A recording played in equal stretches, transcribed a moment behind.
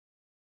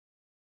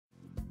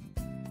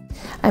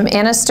I'm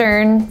Anna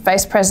Stern,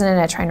 Vice President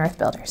at Tri-North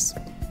Builders.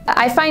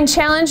 I find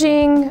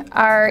challenging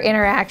our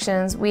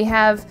interactions. We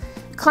have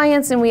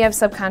clients and we have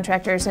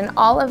subcontractors, and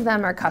all of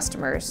them are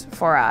customers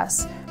for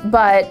us,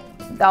 but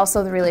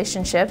also the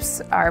relationships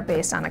are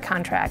based on a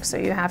contract, so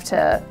you have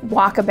to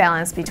walk a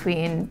balance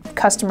between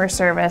customer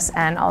service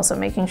and also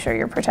making sure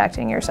you're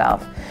protecting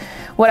yourself.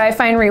 What I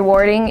find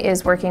rewarding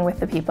is working with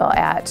the people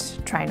at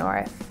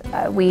Tri-North.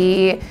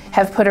 We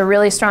have put a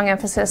really strong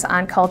emphasis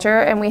on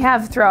culture, and we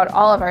have throughout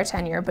all of our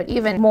tenure, but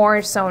even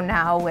more so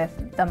now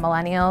with the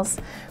millennials.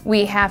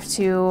 We have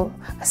to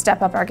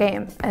step up our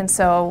game, and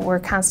so we're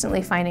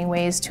constantly finding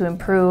ways to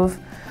improve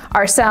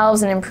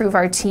ourselves and improve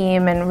our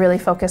team and really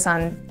focus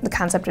on the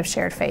concept of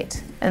shared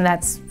fate, and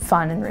that's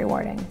fun and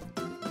rewarding.